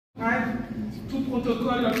tout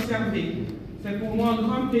protocole observé. C'est pour moi un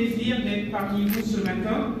grand plaisir d'être parmi vous ce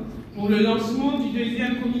matin pour le lancement du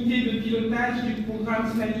deuxième comité de pilotage du programme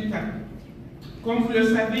SANITA. Comme vous le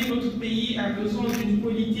savez, notre pays a besoin d'une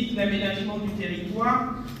politique d'aménagement du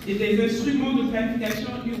territoire et des instruments de planification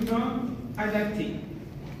urbain adaptés.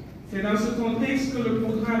 C'est dans ce contexte que le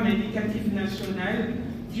programme indicatif national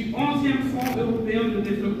du 11e Fonds européen de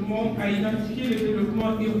développement a identifié le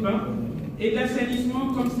développement urbain et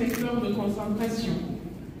l'assainissement comme secteur de concentration.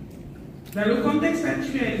 Dans le contexte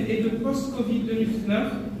actuel et de post-Covid-19,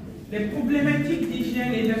 les problématiques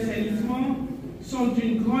d'hygiène et d'assainissement sont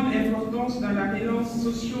d'une grande importance dans la relance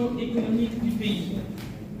socio-économique du pays.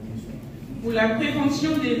 Pour la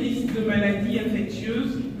prévention des risques de maladies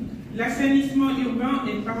infectieuses, l'assainissement urbain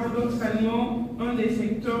est paradoxalement un des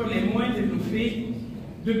secteurs les moins développés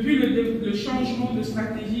depuis le changement de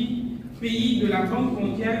stratégie pays de la Banque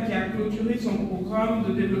mondiale qui a clôturé son programme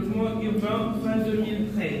de développement urbain fin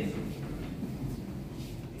 2013.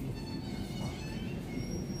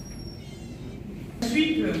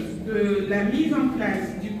 Suite de la mise en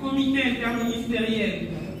place du comité interministériel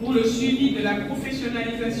pour le suivi de la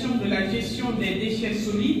professionnalisation de la gestion des déchets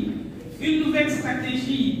solides, une nouvelle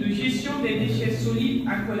stratégie de gestion des déchets solides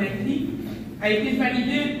à Conakry a été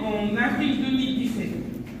validée en avril 2017.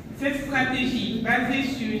 Cette stratégie, basée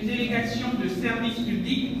sur une délégation de services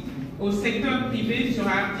publics au secteur privé,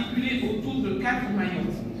 sera articulée autour de 4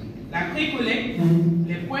 maillons: la pré-collecte,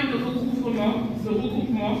 les points de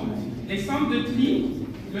regroupement, les centres de tri,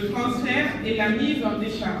 le transfert et la mise en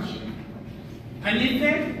décharge. En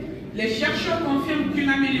effet, les chercheurs confirment qu'une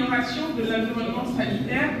amélioration de l'environnement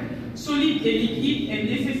sanitaire solide et liquide est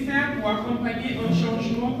nécessaire pour accompagner un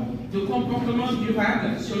changement de comportement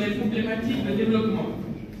durable sur les problématiques de développement.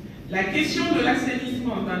 La question de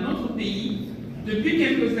l'assainissement dans notre pays, depuis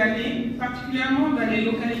quelques années, particulièrement dans les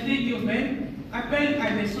localités urbaines, appelle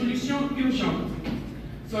à des solutions urgentes.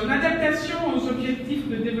 Son adaptation aux objectifs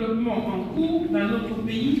de développement en cours dans notre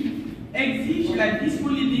pays exige la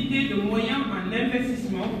disponibilité de moyens en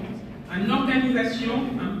investissement, en organisation,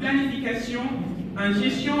 en planification, en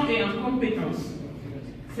gestion et en compétences.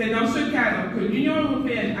 C'est dans ce cadre que l'Union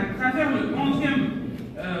européenne, à travers le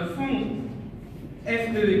 11e Fonds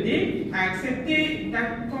FED, a accepté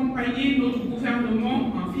d'accompagner notre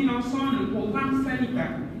gouvernement en finançant le programme SANITA.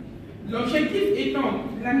 L'objectif étant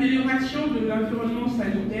l'amélioration de l'environnement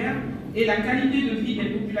sanitaire et la qualité de vie des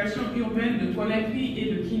populations urbaines de Conakry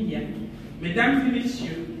et de Kindia. Mesdames et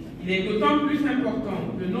messieurs, il est d'autant plus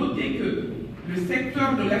important de noter que le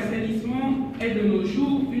secteur de l'assainissement est de nos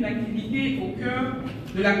jours une activité au cœur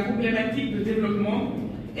de la problématique de développement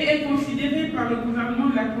et est considéré par le gouvernement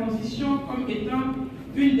de la transition comme étant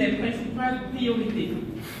une des principales priorités.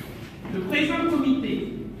 Le présent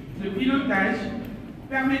comité de pilotage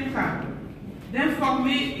permettra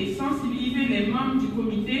d'informer et sensibiliser les membres du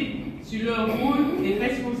comité sur leur rôle et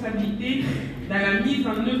responsabilités dans la mise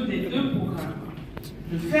en œuvre des 2 programmes,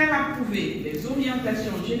 de faire approuver les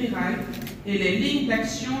orientations générales et les lignes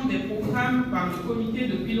d'action des programmes par le comité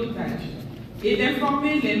de pilotage et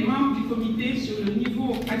d'informer les membres du comité sur le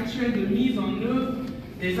niveau actuel de mise en œuvre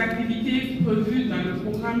des activités prévues dans le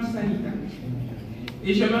programme SANITA.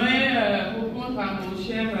 Et j'aimerais répondre à mon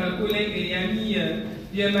cher collègue et ami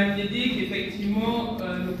du MATD qu'effectivement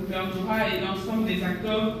le gouvernement et l'ensemble des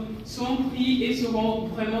acteurs sont pris et seront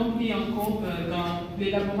vraiment pris en compte dans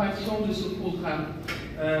l'élaboration de ce programme.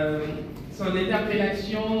 Son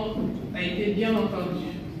interpellation a été bien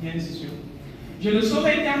entendue, bien sûr. Je ne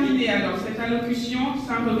saurais terminer alors cette allocution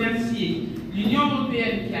sans remercier l'Union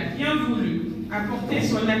européenne qui a bien voulu apporter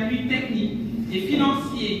son appui technique et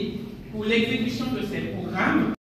financier pour l'exécution de ces programmes.